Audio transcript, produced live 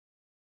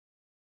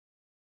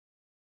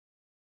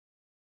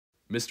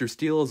Mr.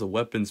 Steele is a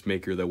weapons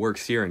maker that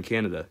works here in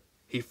Canada.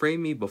 He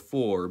framed me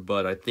before,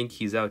 but I think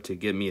he's out to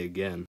get me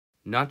again.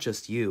 Not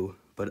just you,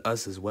 but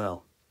us as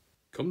well.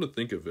 Come to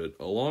think of it,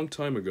 a long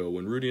time ago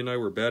when Rudy and I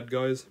were bad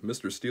guys,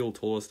 Mr. Steele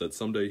told us that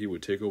someday he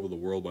would take over the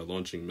world by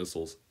launching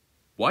missiles.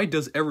 Why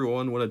does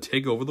everyone want to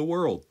take over the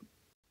world?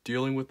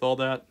 Dealing with all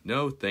that?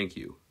 No, thank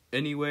you.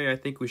 Anyway, I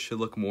think we should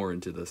look more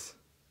into this.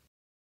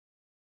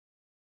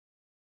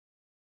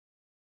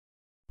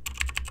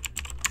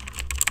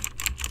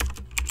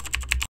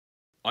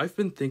 I've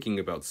been thinking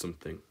about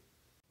something.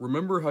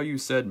 Remember how you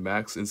said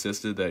Max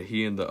insisted that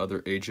he and the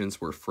other agents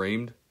were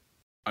framed?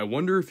 I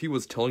wonder if he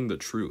was telling the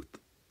truth.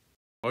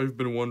 I've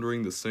been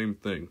wondering the same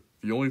thing.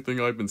 The only thing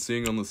I've been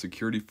seeing on the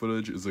security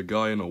footage is a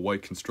guy in a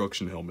white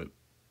construction helmet.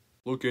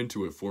 Look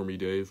into it for me,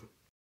 Dave.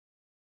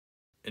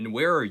 And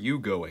where are you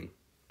going?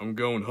 I'm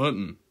going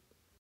hunting.